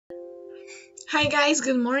Hi guys,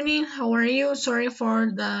 good morning. How are you? Sorry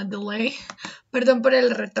for the delay. Perdón por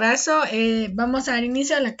el retraso. Vamos a dar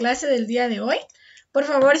inicio a la clase del día de hoy. Por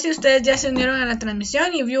favor, si ustedes ya se unieron a la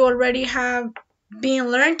transmisión, if you already have been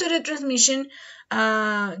learned to the transmission,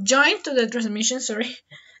 join to the transmission, sorry.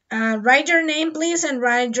 Write your name, please, and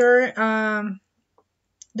write your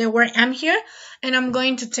the word I'm here, and I'm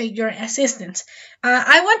going to take your assistance.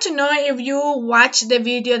 I want to know if you watched the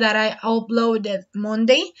video that I uploaded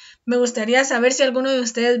Monday. Me gustaría saber si alguno de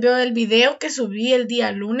ustedes vio el video que subí el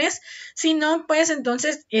día lunes. Si no, pues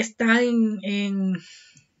entonces está en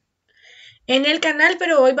el canal,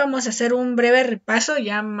 pero hoy vamos a hacer un breve repaso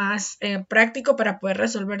ya más práctico para poder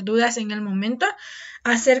resolver dudas en el momento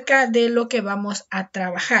acerca de lo que vamos a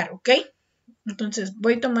trabajar, ¿ok? Entonces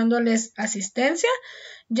voy tomándoles asistencia.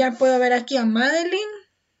 Ya puedo ver aquí a Madeline,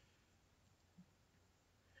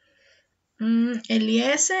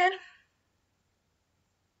 Eliezer.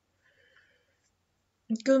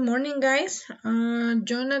 Good morning, guys.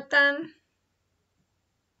 Jonathan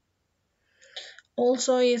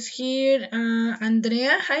also is here.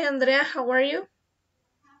 Andrea. Hi, Andrea. How are you?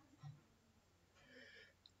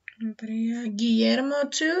 Andrea. Guillermo,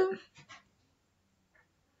 too.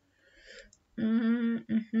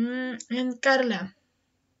 And Carla.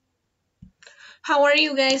 How are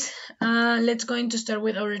you guys? Let's going to start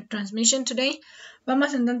with our transmission today.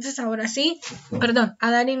 Vamos entonces ahora sí,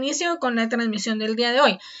 a dar inicio con la transmisión del día de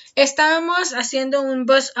hoy. Estábamos haciendo un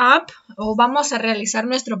bust up, o vamos a realizar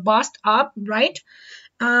nuestro bust up, right?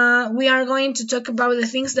 We are going to talk about the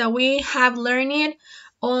things that we have learned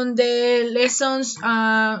on the lessons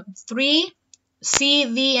 3, C,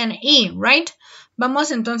 D, and E, right?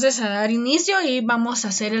 Vamos entonces a dar inicio y vamos a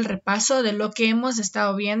hacer el repaso de lo que hemos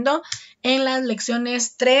estado viendo en las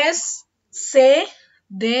lecciones 3, C,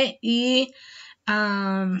 D y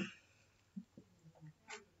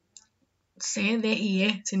C, D y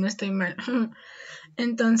E, si no estoy mal.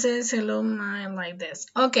 Entonces, hello, my like this.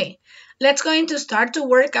 Ok, let's going to start to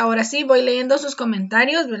work. Ahora sí, voy leyendo sus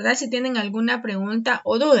comentarios, ¿verdad? Si tienen alguna pregunta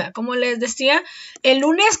o duda. Como les decía, el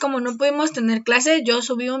lunes, como no pudimos tener clase, yo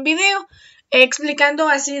subí un video explicando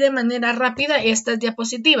así de manera rápida estas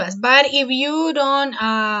diapositivas. But if you don't,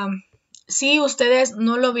 si ustedes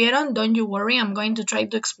no lo vieron, don't you worry, I'm going to try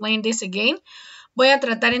to explain this again. Voy a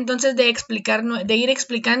tratar entonces de ir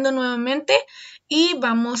explicando nuevamente y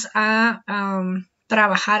vamos a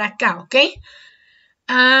trabajar acá, ¿ok?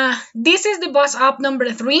 This is the bust up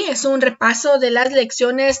number 3. Es un repaso de las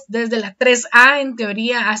lecciones desde la 3A en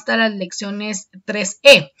teoría hasta las lecciones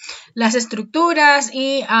 3E. Las estructuras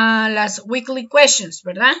y las weekly questions,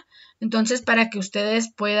 ¿verdad? Entonces, para que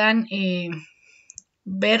ustedes puedan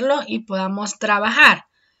verlo y podamos trabajar.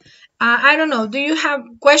 I don't know, do you have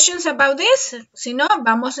questions about this? Si no,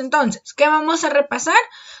 vamos entonces. ¿Qué vamos a repasar?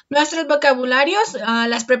 Nuestros vocabularios,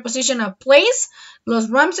 las prepositional place, los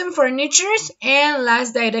rooms and furnitures, and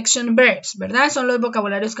las direction verbs, ¿verdad? Son los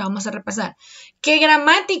vocabularios que vamos a repasar. ¿Qué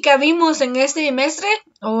gramática vimos en este semestre?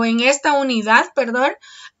 O en esta unidad, perdón.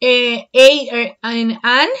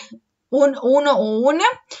 An, uno o una.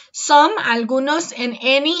 Some, algunos, and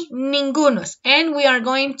any, ningunos. And we are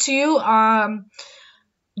going to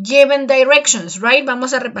given directions, right?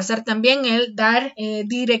 Vamos a repasar también el dar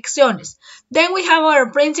direcciones. Then we have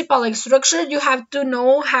our principal structure. You have to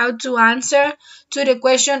know how to answer to the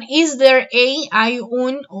question, is there a, hay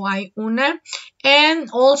un o hay una? And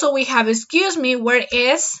also we have, excuse me, where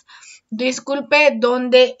is, disculpe,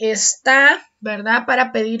 dónde está, ¿verdad?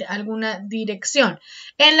 Para pedir alguna dirección.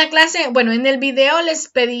 En la clase, bueno, en el video les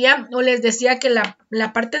pedía o les decía que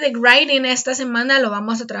la parte de writing esta semana lo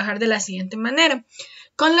vamos a trabajar de la siguiente manera.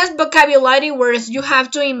 Con las vocabulary words, you have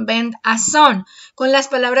to invent a song. Con las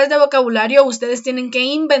palabras de vocabulario, ustedes tienen que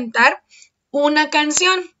inventar una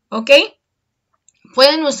canción, ¿ok?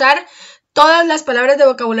 Pueden usar todas las palabras de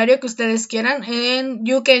vocabulario que ustedes quieran and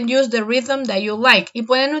you can use the rhythm that you like. Y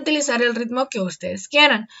pueden utilizar el ritmo que ustedes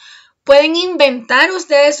quieran. Pueden inventar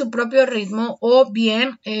ustedes su propio ritmo o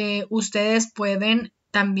bien ustedes pueden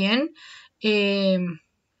también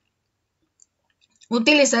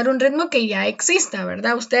utilizar un ritmo que ya exista,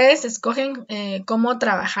 ¿verdad? Ustedes escogen cómo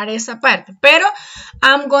trabajar esa parte. Pero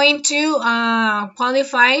I'm going to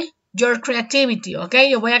qualify your creativity, ¿ok?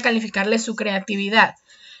 Yo voy a calificarles su creatividad.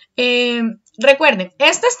 Recuerden,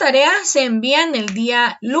 estas tareas se envían el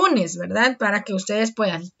día lunes, ¿verdad? Para que ustedes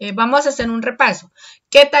puedan. Vamos a hacer un repaso.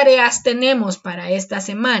 ¿Qué tareas tenemos para esta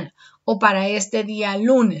semana o para este día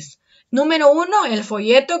lunes? Número 1, el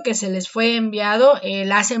folleto que se les fue enviado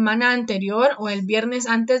la semana anterior o el viernes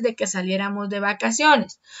antes de que saliéramos de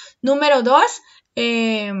vacaciones. Número 2,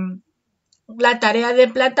 la tarea de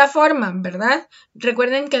plataforma, ¿verdad?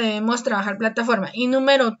 Recuerden que debemos trabajar plataforma. Y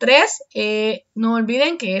número 3, no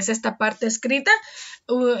olviden que es esta parte escrita,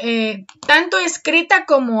 tanto escrita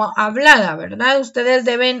como hablada, ¿verdad? Ustedes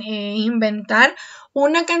deben inventar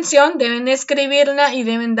una canción, deben escribirla y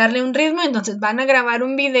deben darle un ritmo. Entonces van a grabar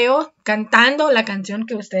un video cantando la canción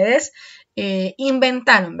que ustedes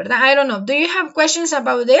inventaron, ¿verdad? I don't know. Do you have questions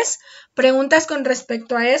about this? ¿Preguntas con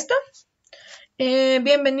respecto a esto?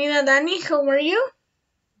 Bienvenida Dani, how are you?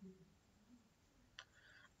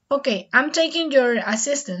 Okay, I'm taking your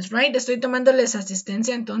assistance, right? Estoy tomándoles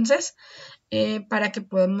asistencia entonces para que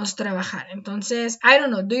podamos trabajar. Entonces, I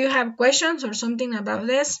don't know, do you have questions or something about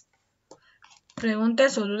this?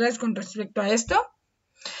 ¿Preguntas o dudas con respecto a esto?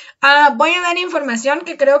 Voy a dar información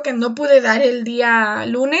que creo que no pude dar el día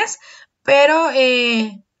lunes, pero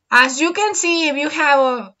as you can see, if you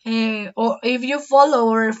have or if you follow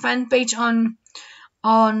our fan page on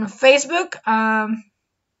Facebook,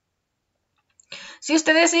 si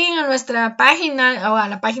ustedes siguen a nuestra página o a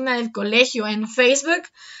la página del colegio en Facebook,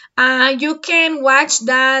 you can watch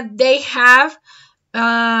that they have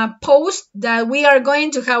post that we are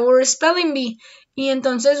going to have our spelling bee. Y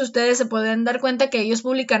entonces ustedes se pueden dar cuenta que ellos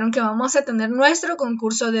publicaron que vamos a tener nuestro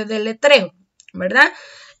concurso de deletreo, ¿verdad?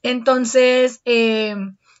 Entonces,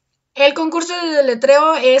 el concurso de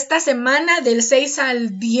deletreo esta semana del 6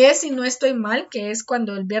 al 10, si no estoy mal, que es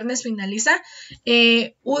cuando el viernes finaliza,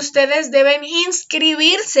 ustedes deben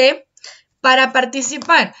inscribirse para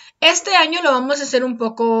participar. Este año lo vamos a hacer un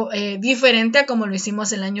poco diferente a como lo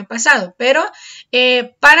hicimos el año pasado, pero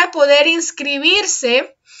para poder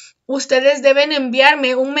inscribirse, ustedes deben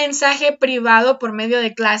enviarme un mensaje privado por medio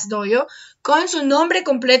de ClassDojo con su nombre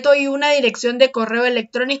completo y una dirección de correo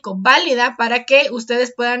electrónico válida para que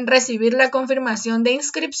ustedes puedan recibir la confirmación de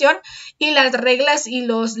inscripción y las reglas y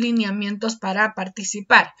los lineamientos para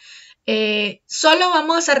participar. Solo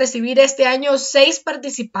vamos a recibir este año 6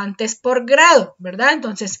 participantes por grado, ¿verdad?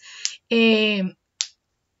 Entonces,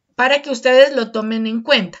 para que ustedes lo tomen en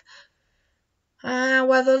cuenta.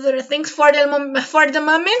 What other things for the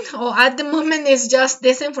moment or at the moment is just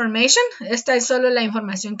this information. Esta es solo la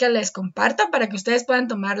información que les comparto para que ustedes puedan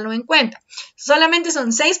tomarlo en cuenta. Solamente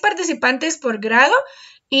son 6 participantes por grado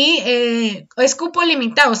y es cupo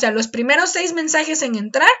limitado. O sea, los primeros 6 mensajes en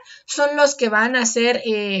entrar son los que van a ser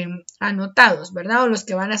anotados, ¿verdad? O los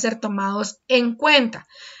que van a ser tomados en cuenta.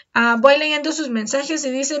 Voy leyendo sus mensajes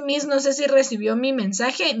y dice, Miss, no sé si recibió mi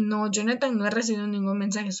mensaje. No, Jonathan, no he recibido ningún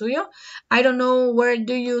mensaje suyo. I don't know where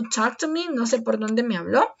do you talk to me. No sé por dónde me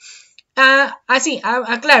habló.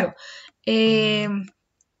 Claro. El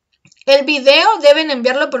video deben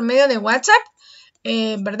enviarlo por medio de WhatsApp.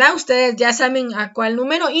 ¿Verdad? Ustedes ya saben a cuál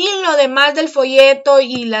número y lo demás del folleto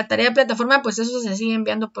y la tarea de plataforma, pues eso se sigue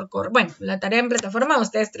enviando por correo. Bueno, la tarea en plataforma,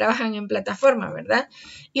 ustedes trabajan en plataforma, ¿verdad?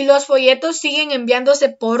 Y los folletos siguen enviándose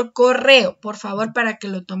por correo, por favor, para que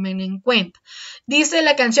lo tomen en cuenta. Dice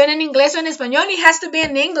la canción en inglés o en español, it has to be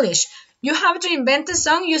in English. You have to invent a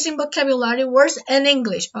song using vocabulary words in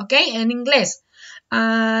English, ¿ok? En inglés.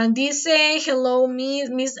 Dice, hello,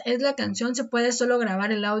 Miss, es la canción, se puede solo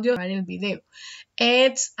grabar el audio, grabar el video.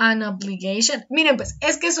 It's an obligation. Miren, pues,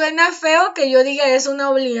 es que suena feo que yo diga es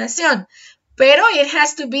una obligación, pero it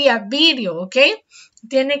has to be a video, ¿ok?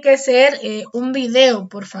 Tiene que ser un video,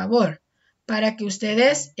 por favor, para que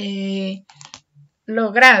ustedes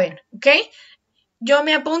lo graben, ¿ok? Yo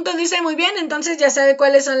me apunto, dice muy bien, entonces ya sabe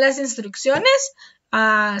cuáles son las instrucciones.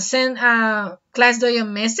 Send a ClassDojo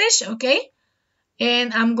message, ¿ok?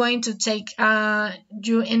 And I'm going to take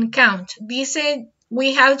you in count. Dice,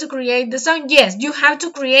 we have to create the song. Yes, you have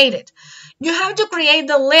to create it. You have to create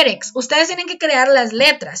the lyrics. Ustedes tienen que crear las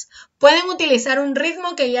letras. Pueden utilizar un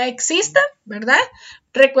ritmo que ya exista, ¿verdad?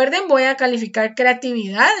 Recuerden, voy a calificar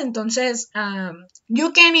creatividad. Entonces,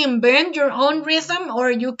 you can invent your own rhythm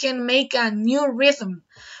or you can make a new rhythm.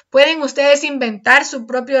 Pueden ustedes inventar su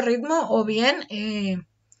propio ritmo o bien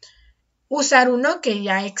usar uno que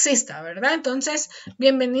ya exista, ¿verdad? Entonces,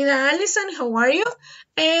 bienvenida Alison, how are you?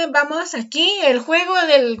 Vamos aquí, el juego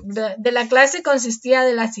de la clase consistía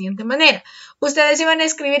de la siguiente manera. Ustedes iban a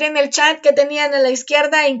escribir en el chat qué tenían a la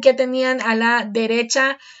izquierda y qué tenían a la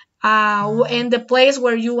derecha in the place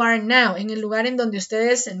where you are now, en el lugar en donde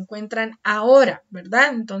ustedes se encuentran ahora,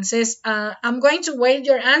 ¿verdad? Entonces, I'm going to wait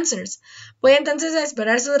your answers. Voy entonces a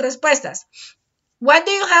esperar sus respuestas. What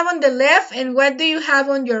do you have on the left and what do you have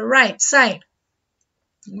on your right side?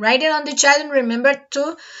 Write it on the chat and remember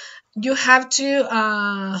you have to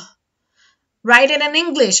write it in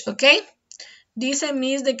English, okay? Dice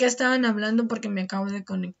Miss de qué estaban hablando porque me acabo de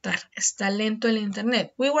conectar. Está lento el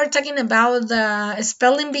internet. We were talking about the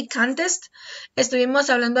spelling bee contest. Estuvimos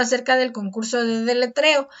hablando acerca del concurso de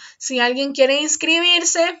deletreo. Si alguien quiere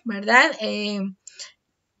inscribirse, ¿verdad?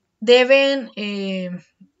 Deben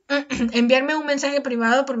enviarme un mensaje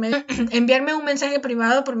privado por medio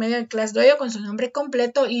de ClassDojo con su nombre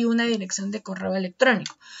completo y una dirección de correo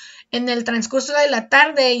electrónico. En el transcurso de la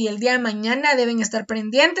tarde y el día de mañana deben estar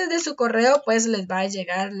pendientes de su correo, pues les va a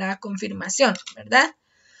llegar la confirmación, ¿verdad?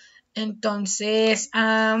 Entonces,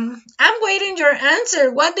 I'm waiting your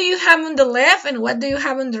answer. What do you have on the left and what do you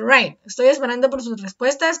have on the right? Estoy esperando por sus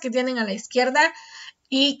respuestas. ¿Qué tienen a la izquierda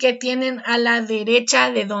y qué tienen a la derecha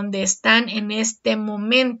de donde están en este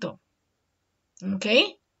momento? ¿Ok?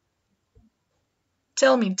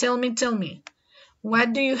 Tell me. What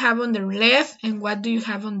do you have on the left and what do you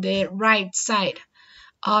have on the right side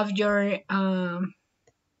of your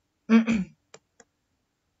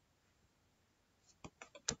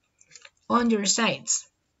on your sides?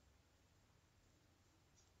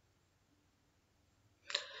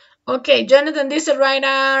 Okay, Jonathan dice right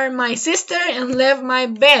are my sister and left my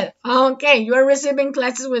bed. Okay, you are receiving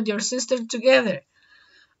classes with your sister together.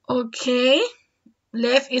 Okay,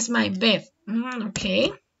 left is my bed.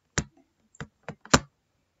 Okay.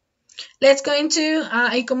 Let's go into,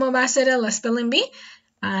 ¿y cómo va a ser el spelling bee?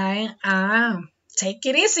 Take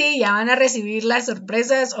it easy, ya van a recibir las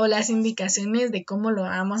sorpresas o las indicaciones de cómo lo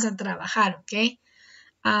vamos a trabajar, ¿ok?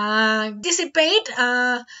 Participate,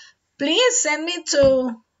 please send me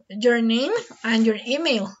to your name and your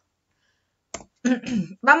email.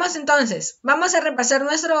 Vamos entonces, vamos a repasar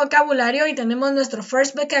nuestro vocabulario y tenemos nuestro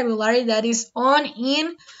first vocabulary that is on,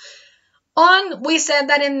 in. On, we said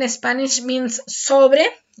that in Spanish means sobre,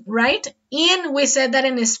 right? In, we said that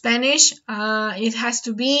in Spanish, it has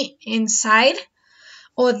to be inside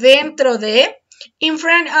o dentro de. In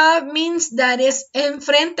front of means that is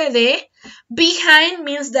enfrente de. Behind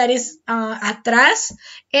means that is atrás.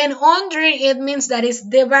 And under it means that is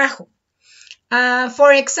debajo.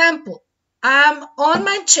 For example, I'm on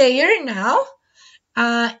my chair now,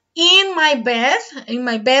 in my bed, in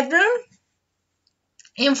my bedroom.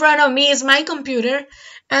 In front of me is my computer,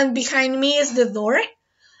 and behind me is the door.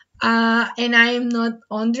 And I am not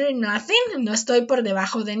under nothing. No estoy por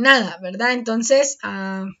debajo de nada, ¿verdad? Entonces,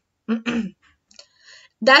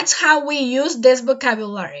 that's how we use this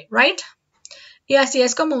vocabulary, right? Y así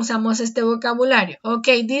es como usamos este vocabulario. Ok,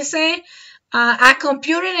 dice a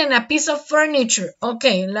computer and a piece of furniture. Ok,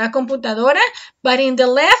 la computadora, but in the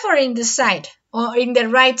left or in the side? Or in the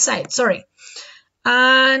right side, sorry.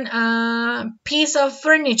 And a piece of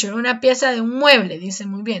furniture, una pieza de un mueble, dice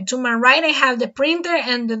muy bien. To my right, I have the printer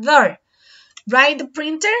and the door. Right, the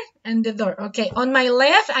printer and the door. Okay, on my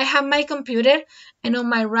left, I have my computer, and on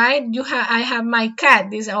my right, I have my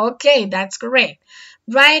cat. Dice, okay, that's correct.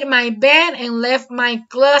 Right, my bed, and left, my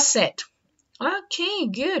closet.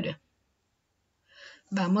 Okay, good.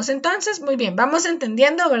 Vamos entonces, muy bien, vamos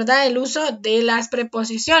entendiendo, ¿verdad? El uso de las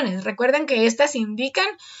preposiciones. Recuerden que estas indican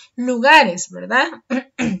lugares, ¿verdad?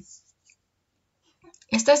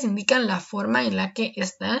 Estas indican la forma en la que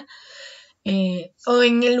está o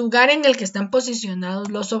en el lugar en el que están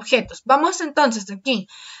posicionados los objetos. Vamos entonces aquí.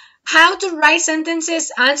 How to write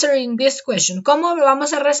sentences answering this question. ¿Cómo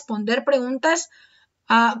vamos a responder preguntas?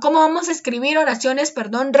 ¿Cómo vamos a escribir oraciones,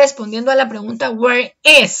 respondiendo a la pregunta where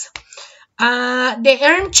is? The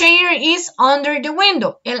armchair is under the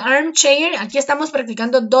window. El armchair, aquí estamos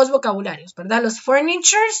practicando dos vocabularios, ¿verdad? Los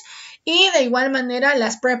furnitures y de igual manera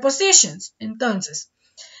las prepositions. Entonces,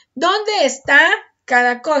 ¿dónde está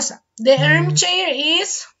cada cosa? The armchair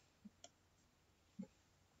is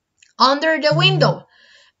under the window.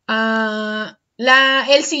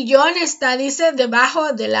 El sillón está, dice,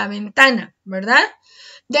 debajo de la ventana, ¿verdad?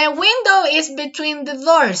 The window is between the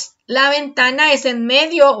doors. La ventana es en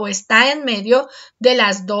medio o está en medio de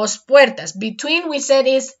las dos puertas. Between, we said,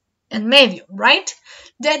 is en medio, right?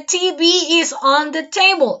 The TV is on the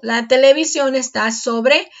table. La televisión está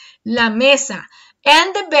sobre la mesa.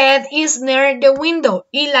 And the bed is near the window.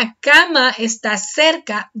 Y la cama está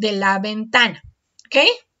cerca de la ventana. ¿Ok?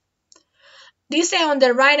 Dice, on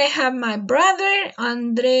the right I have my brother,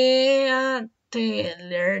 Andrea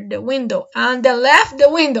Taylor, the window. On the left, the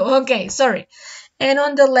window. Okay, sorry. And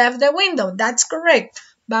on the left, the window. That's correct.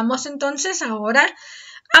 Vamos entonces ahora.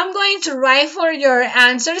 I'm going to write for your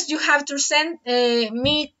answers. You have to send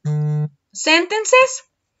me sentences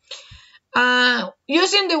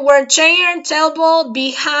using the word chair, table,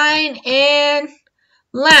 behind, and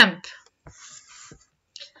lamp.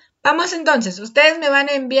 Vamos entonces. Ustedes me van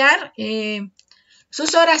a enviar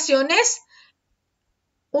sus oraciones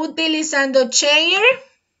utilizando chair,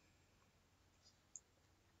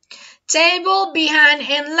 table, behind,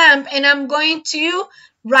 and lamp, and I'm going to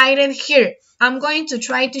write it here. I'm going to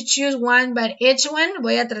try to choose one by each one.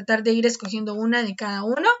 Voy a tratar de ir escogiendo una de cada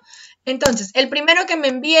uno. Entonces, el primero que me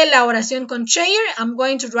envíe la oración con chair, I'm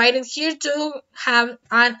going to write it here to have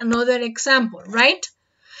another example, right?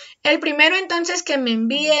 El primero entonces que me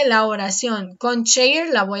envíe la oración con chair,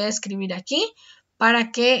 la voy a escribir aquí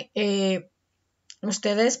para que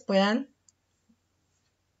ustedes puedan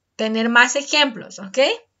tener más ejemplos, ¿ok?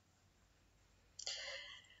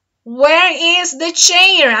 Where is the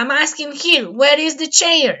chair? I'm asking here. Where is the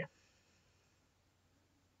chair?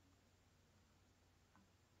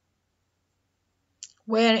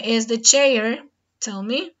 Where is the chair? Tell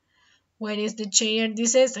me. Where is the chair?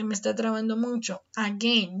 Dice, se me está trabando mucho.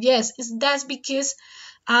 Again, yes, that's because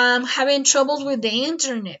I'm having troubles with the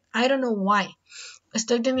internet. I don't know why.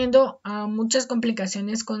 Estoy teniendo muchas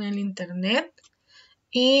complicaciones con el internet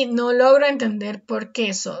y no logro entender por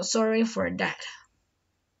qué. So, sorry for that.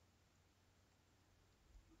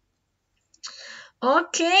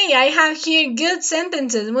 Okay, I have here good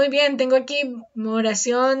sentences. Muy bien, tengo aquí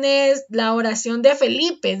oraciones. La oración de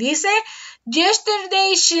Felipe dice,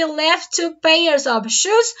 yesterday she left 2 pairs of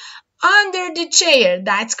shoes under the chair.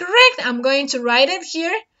 That's correct. I'm going to write it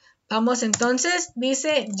here. Vamos entonces,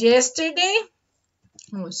 dice yesterday.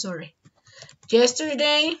 Oh, sorry.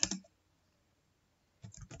 Yesterday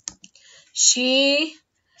she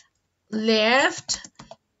left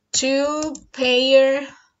 2 pair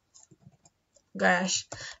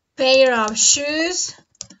of shoes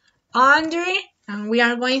under, and we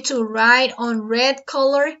are going to write on red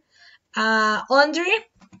color under,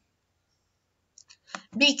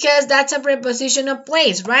 because that's a preposition of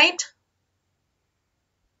place, right?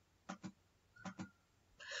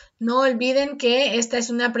 No olviden que esta es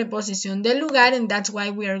una preposición de lugar, and that's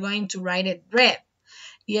why we are going to write it red.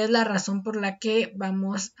 Y es la razón por la que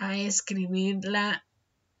vamos a escribirla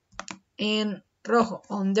en rojo,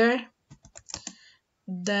 under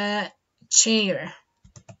the chair.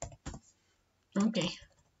 Okay.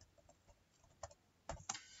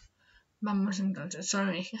 Vamos entonces,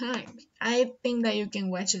 sorry. I think that you can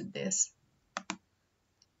watch this.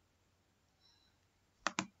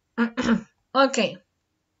 Okay.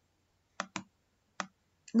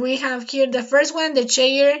 We have here the first one, the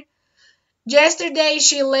chair. Yesterday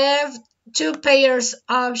she left 2 pairs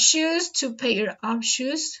of shoes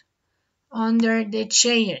under the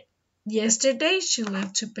chair. Yesterday she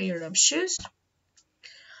left 2 pairs of shoes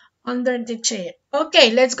under the chair.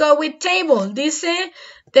 Okay, let's go with table. Dice,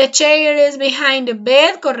 the chair is behind the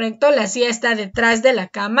bed. Correcto, la silla está detrás de la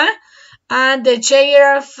cama. And the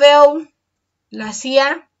chair fell. La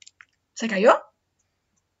silla se cayó.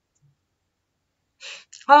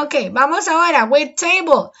 Okay, vamos ahora with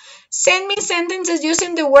table. Send me sentences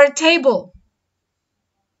using the word table.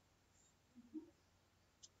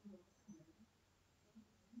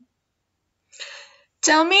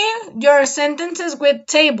 Tell me your sentences with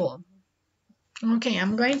table. Okay,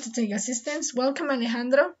 I'm going to take assistance. Welcome,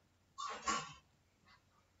 Alejandro.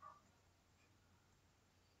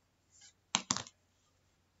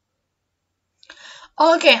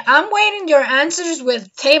 Okay, I'm waiting your answers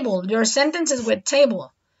with table, your sentences with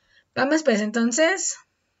table. Vamos pues entonces.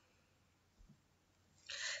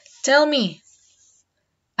 Tell me.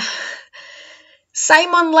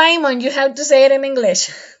 Simon Lyman, you have to say it in English.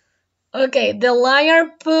 Okay, the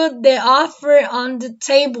liar put the offer on the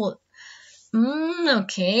table.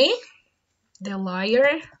 Okay. The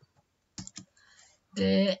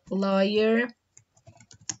lawyer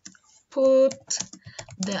put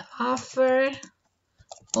the offer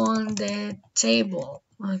on the table.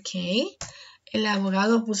 Okay. El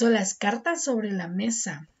abogado puso las cartas sobre la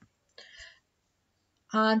mesa.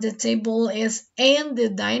 The table is in the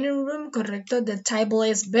dining room. Correcto. The table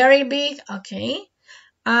is very big. Okay.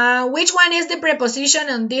 Which one is the preposition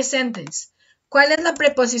on this sentence? ¿Cuál es la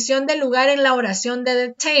preposición de lugar en la oración de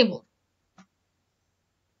the table?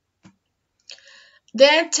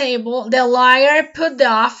 The liar put the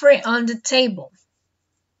offer on the table.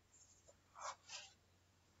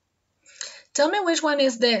 Tell me which one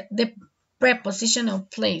is the preposition of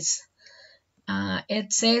place.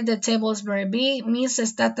 It says the table is very big. Means se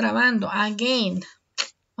está trabando. Again.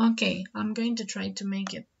 Okay, I'm going to try to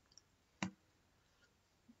make it.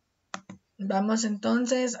 Vamos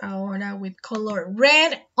entonces ahora with color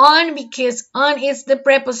red. On, because on is the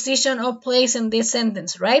preposition of place in this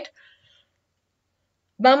sentence, right?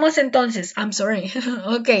 Vamos entonces. I'm sorry.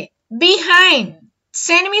 Okay. Behind.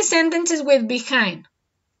 Send me sentences with behind.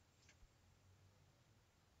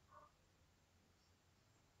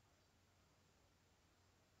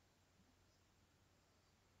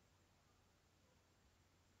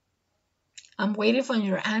 I'm waiting for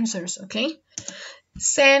your answers, okay?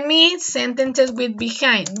 Send me sentences with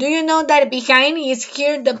behind. Do you know that behind is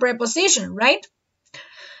here the preposition, right?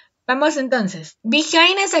 Vamos entonces.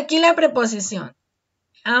 Behind es aquí la preposición.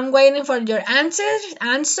 I'm waiting for your answers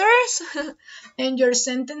and your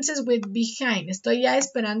sentences with behind. Estoy ya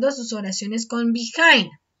esperando sus oraciones con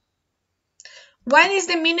behind. What is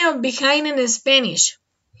the meaning of behind in Spanish?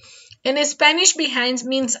 In Spanish, behind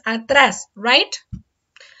means atrás, right?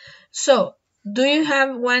 So, do you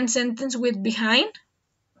have one sentence with behind?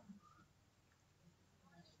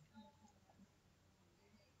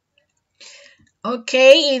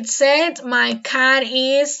 Okay, it said my car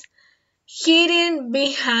is hidden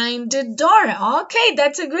behind the door. Okay,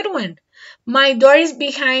 that's a good one. My door is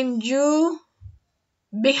behind you,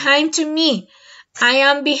 behind to me. I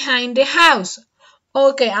am behind the house.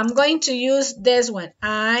 Okay, I'm going to use this one.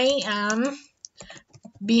 I am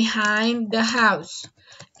behind the house.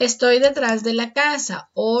 Estoy detrás de la casa.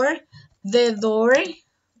 Or the door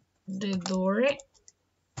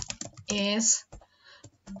is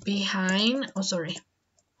behind,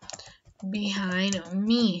 behind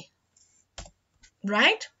me.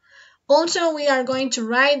 Right? Also, we are going to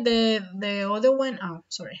write the other one. Oh,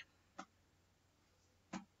 sorry.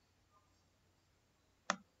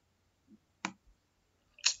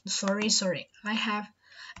 Sorry.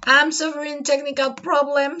 I'm suffering technical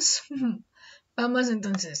problems. Vamos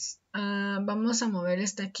entonces. Vamos a mover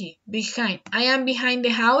esta aquí. Behind. I am behind the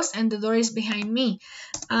house and the door is behind me.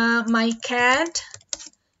 My cat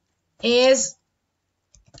is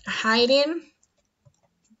hiding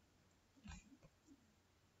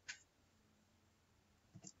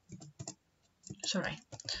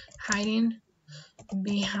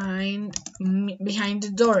behind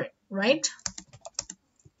the door, right?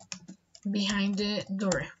 Behind the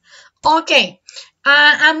door. Okay,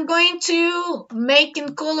 I'm going to make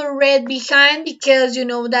in color red behind because you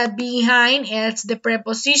know that behind is the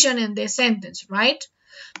preposition in the sentence, right?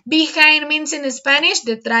 Behind means in Spanish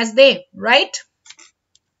detrás de, right?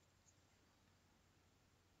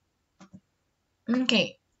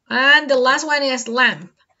 Okay, and the last one is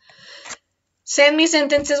lamp. Send me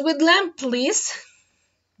sentences with lamp, please.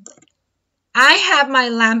 I have my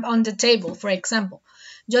lamp on the table, for example.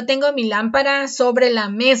 Yo tengo mi lámpara sobre la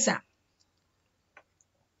mesa.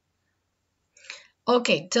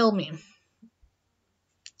 Okay, tell me.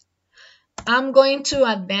 I'm going to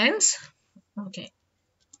advance. Okay.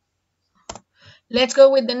 Let's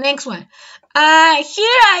go with the next one.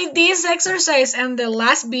 Here I did this exercise in the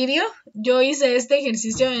last video. Yo hice este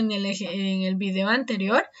ejercicio en el video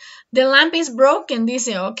anterior. The lamp is broken,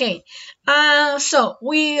 dice, okay. So,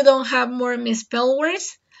 we don't have more misspelled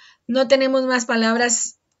words. No tenemos más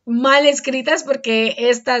palabras mal escritas porque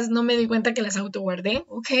estas no me di cuenta que las autoguardé,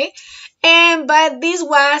 okay. But this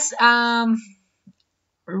was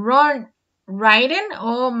wrong writing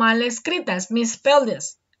o mal escritas, misspelled,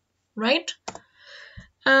 right?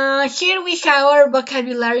 Here we have our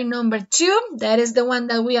vocabulary number 2. That is the one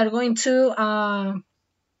that we are going to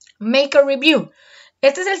make a review.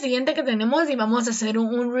 Este es el siguiente que tenemos y vamos a hacer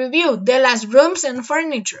un review de las rooms and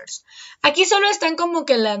furnitures. Aquí solo están como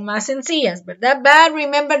que las más sencillas, ¿verdad? But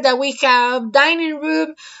remember that we have dining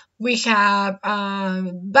room, we have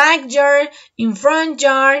backyard, in front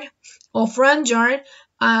yard, or front yard.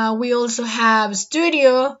 We also have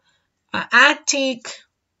studio, attic,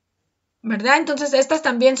 ¿verdad? Entonces estas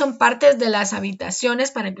también son partes de las habitaciones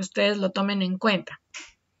para que ustedes lo tomen en cuenta.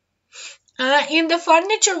 In the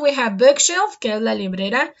furniture we have bookshelf, que es la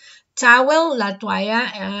librera, towel, la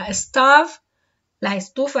toalla, stove, la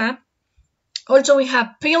estufa. Also we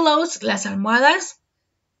have pillows, las almohadas,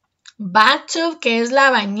 bathtub, que es la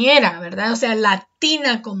bañera, ¿verdad? O sea, la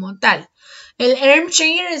tina como tal. El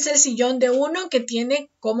armchair es el sillón de uno que tiene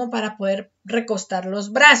como para poder recostar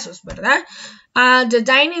los brazos, ¿verdad? The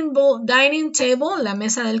dining table, la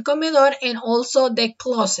mesa del comedor, and also the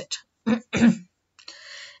closet.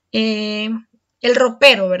 El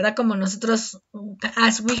ropero, ¿verdad? Como nosotros,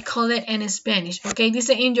 as we call it in Spanish. Okay, dice,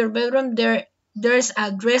 in your bedroom there's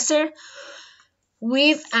a dresser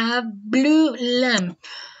with a blue lamp.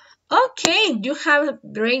 Okay, you have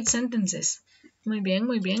great sentences. Muy bien,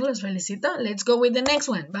 los felicito. Let's go with the next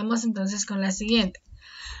one. Vamos entonces con la siguiente.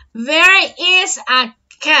 There is a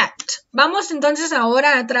cat. Vamos entonces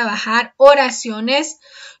ahora a trabajar oraciones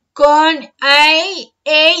con a,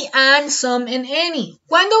 and, some, and any.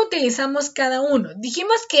 ¿Cuándo utilizamos cada uno?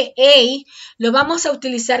 Dijimos que a lo vamos a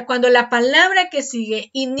utilizar cuando la palabra que sigue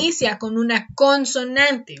inicia con una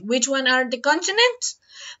consonante. Which one are the consonants?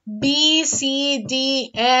 B, C,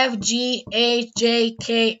 D, F, G, H, J,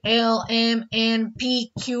 K, L, M, N,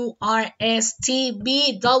 P, Q, R, S, T,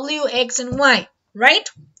 V, W, X, and Y, right?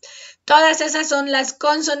 Todas esas son las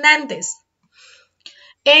consonantes.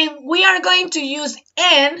 And we are going to use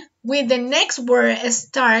N with the next word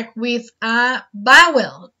start with a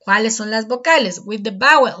vowel. ¿Cuáles son las vocales? With the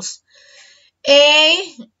vowels. A,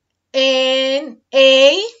 N,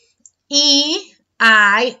 A, E,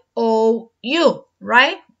 I, O, U,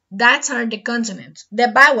 right? That's are the consonants,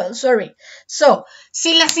 the vowel, sorry. So,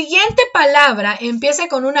 si la siguiente palabra empieza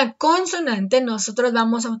con una consonante, nosotros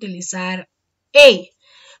vamos a utilizar A.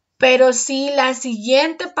 Pero si la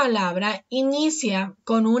siguiente palabra inicia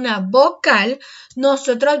con una vocal,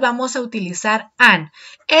 nosotros vamos a utilizar an.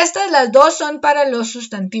 Estas las dos son para los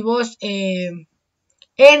sustantivos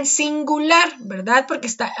en singular, ¿verdad? Porque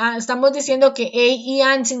estamos diciendo que a y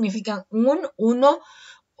an significan un, uno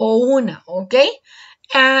o una, ¿ok?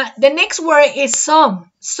 The next word is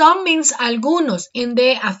some. Some means algunos in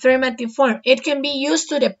the affirmative form. It can be used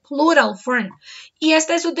to the plural form. Y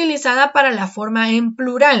esta es utilizada para la forma en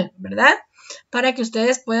plural, ¿verdad? Para que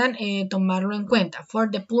ustedes puedan tomarlo en cuenta.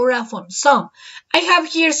 For the plural form, some. I have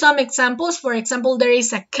here some examples. For example, there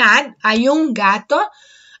is a cat. Hay un gato.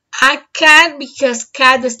 A cat, because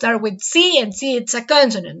cat start with C, and C it's a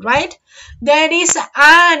consonant, right? There is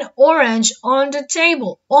an orange on the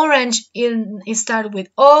table. Orange start with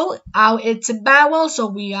O. It's a vowel, so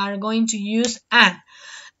we are going to use an.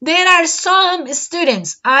 There are some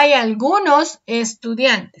students. Hay algunos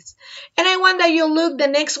estudiantes. And I want that you look the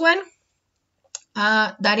next one.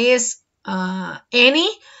 That is any.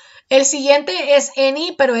 El siguiente es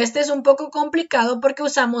any, pero este es un poco complicado porque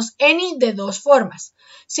usamos any de dos formas.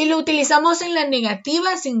 Si lo utilizamos en la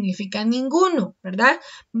negativa, significa ninguno, ¿verdad?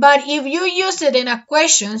 But if you use it in a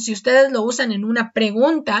question, si ustedes lo usan en una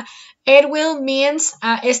pregunta, it will means,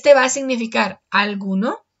 este va a significar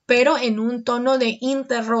alguno, pero en un tono de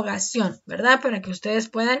interrogación, ¿verdad? Para que ustedes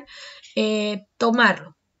puedan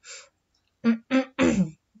tomarlo.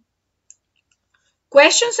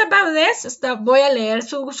 Questions about this? Voy a leer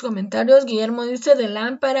sus comentarios. Guillermo dice, the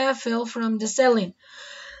lámpara fell from the ceiling.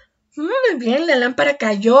 Muy bien, la lámpara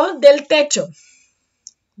cayó del techo.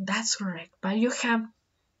 That's correct, but you have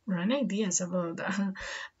wrong ideas about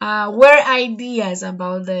that. Were ideas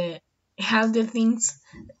about how the things,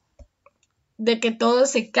 de que todo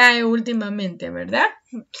se cae últimamente, ¿verdad?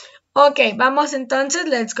 Ok, vamos entonces,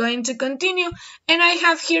 let's going to continue. And I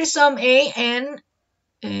have here some A and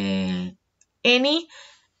any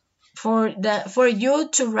for you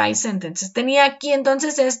to write sentences. Tenía aquí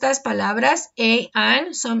entonces estas palabras a,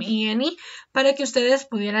 an, some y any para que ustedes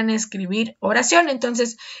pudieran escribir oración.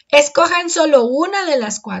 Entonces, escojan solo una de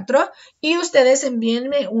las cuatro y ustedes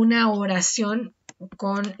envíenme una oración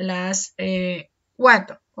con las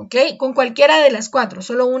cuatro, ¿ok? Con cualquiera de las cuatro,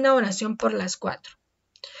 solo una oración por las cuatro.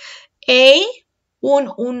 A,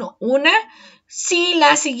 una, si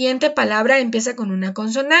la siguiente palabra empieza con una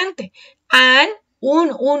consonante. An,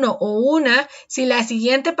 uno o una, si la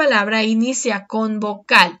siguiente palabra inicia con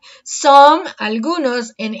vocal. Some,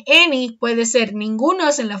 algunos, en any puede ser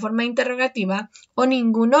ningunos en la forma interrogativa o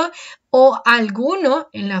ninguno o alguno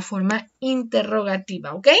en la forma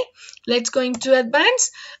interrogativa, ¿ok? Let's go into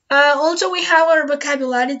advance. Also we have our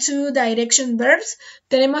vocabulary to direction verbs.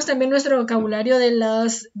 Tenemos también nuestro vocabulario de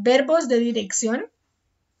los verbos de dirección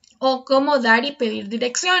o cómo dar y pedir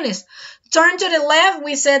direcciones. Turn to the left,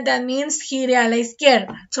 we said that means gire a la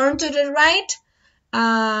izquierda. Turn to the right,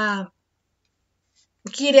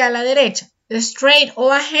 gire a la derecha. Straight o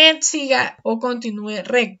ahead, siga o continúe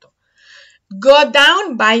recto. Go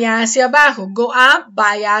down, vaya hacia abajo. Go up,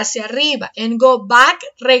 vaya hacia arriba. And go back,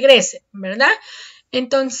 regrese, ¿verdad?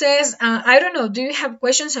 Entonces, I don't know, do you have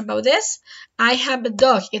questions about this? I have a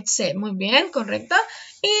dog, it said. Muy bien, correcto.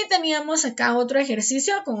 Y teníamos acá otro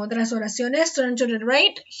ejercicio con otras oraciones. Turn to the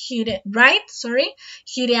right, gire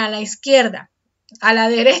a la izquierda. A la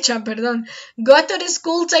derecha, perdón. Go to the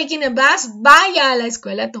school taking a bus. Vaya a la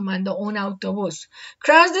escuela tomando un autobús.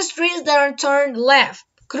 Cross the street, then turn left.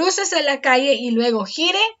 Crúcese la calle y luego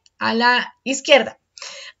gire a la izquierda.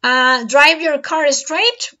 Drive your car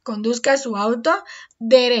straight. Conduzca su auto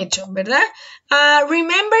derecho, ¿verdad?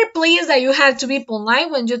 Remember, please, that you have to be polite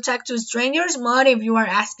when you talk to strangers, not if you are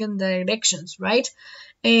asking directions, right?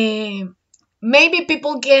 Maybe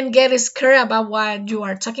people can get scared about what you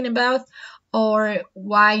are talking about or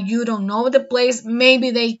why you don't know the place.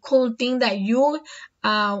 Maybe they could think that you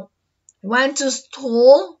want to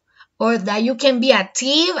steal or that you can be a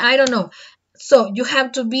thief. I don't know. So you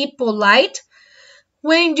have to be polite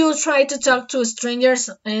when you try to talk to strangers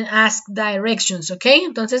and ask directions, ¿ok?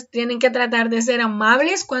 Entonces tienen que tratar de ser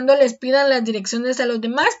amables cuando les pidan las direcciones a los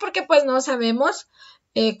demás porque pues no sabemos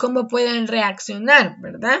cómo pueden reaccionar,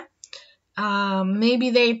 ¿verdad?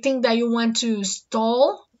 Maybe they think that you want to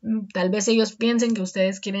stall. Tal vez ellos piensen que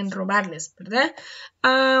ustedes quieren robarles, ¿verdad?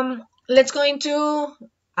 Let's going to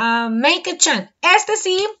make a chant. Este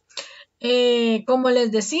sí, como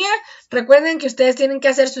les decía, recuerden que ustedes tienen que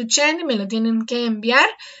hacer su chant y me lo tienen que enviar.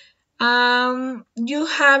 You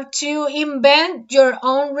have to invent your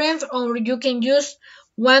own rhythm or you can use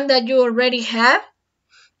one that you already have.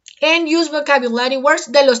 And use vocabulary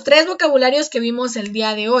words de los 3 vocabularios que vimos el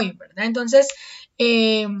día de hoy, ¿verdad? Entonces,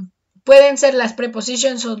 pueden ser las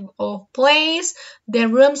prepositions of place, the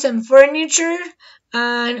rooms and furniture,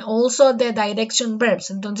 and also the direction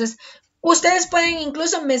verbs. Entonces, ustedes pueden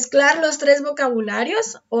incluso mezclar los 3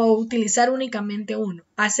 vocabularios o utilizar únicamente uno.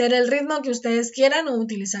 Hacer el ritmo que ustedes quieran o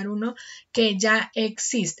utilizar uno que ya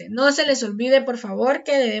existe. No se les olvide, por favor,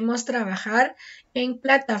 que debemos trabajar en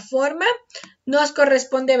plataforma. Nos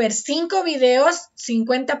corresponde ver 5 videos,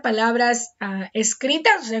 50 palabras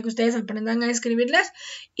escritas, o sea que ustedes aprendan a escribirlas,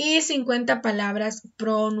 y 50 palabras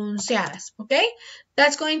pronunciadas, ¿ok?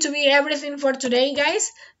 That's going to be everything for today,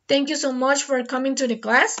 guys. Thank you so much for coming to the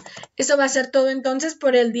class. Eso va a ser todo entonces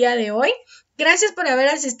por el día de hoy. Gracias por haber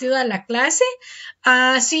asistido a la clase.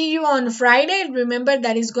 See you on Friday. Remember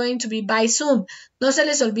that it's going to be by Zoom. No se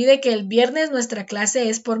les olvide que el viernes nuestra clase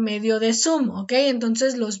es por medio de Zoom, ¿ok?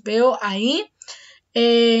 Entonces los veo ahí.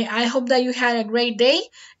 I hope that you had a great day.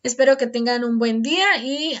 Espero que tengan un buen día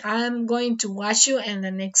y I'm going to watch you in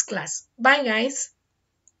the next class. Bye, guys.